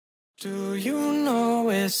Do you know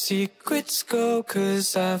where secrets go?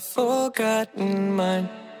 'Cause I've forgotten mine.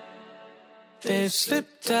 They've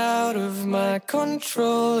slipped out of my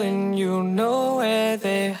control, and you know where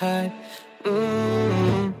they hide.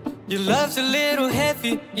 Your love's a little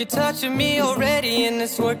heavy, you're touching me already, and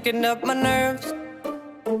it's working up my nerves.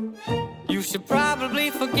 You should probably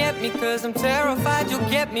forget me, 'cause I'm terrified you'll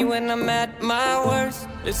get me when I'm at my worst.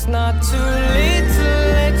 It's not too late to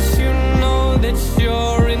let you know that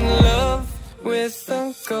you're in love with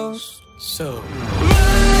a ghost. So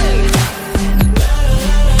run!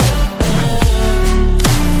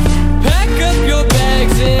 Pack up your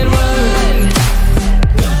bags and run.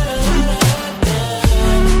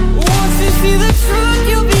 Once you see the truth,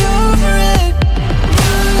 you'll be over it.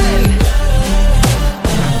 Run!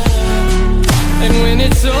 And when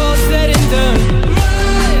it's all said and done,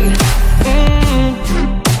 run!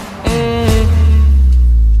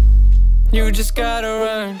 You just gotta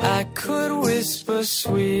run. I could whisper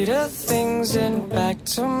sweeter things, and back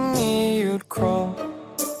to me you'd crawl.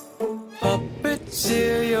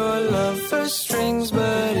 Puppeteer your love for strings,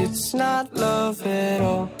 but it's not love at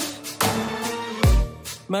all.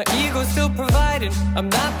 My ego's still providing, I'm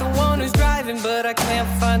not the one who's driving, but I can't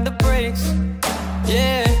find the brakes.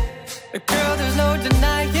 Yeah, girl, there's no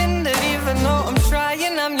denying that even though I'm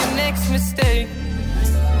trying, I'm your next mistake.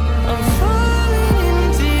 I'm fine.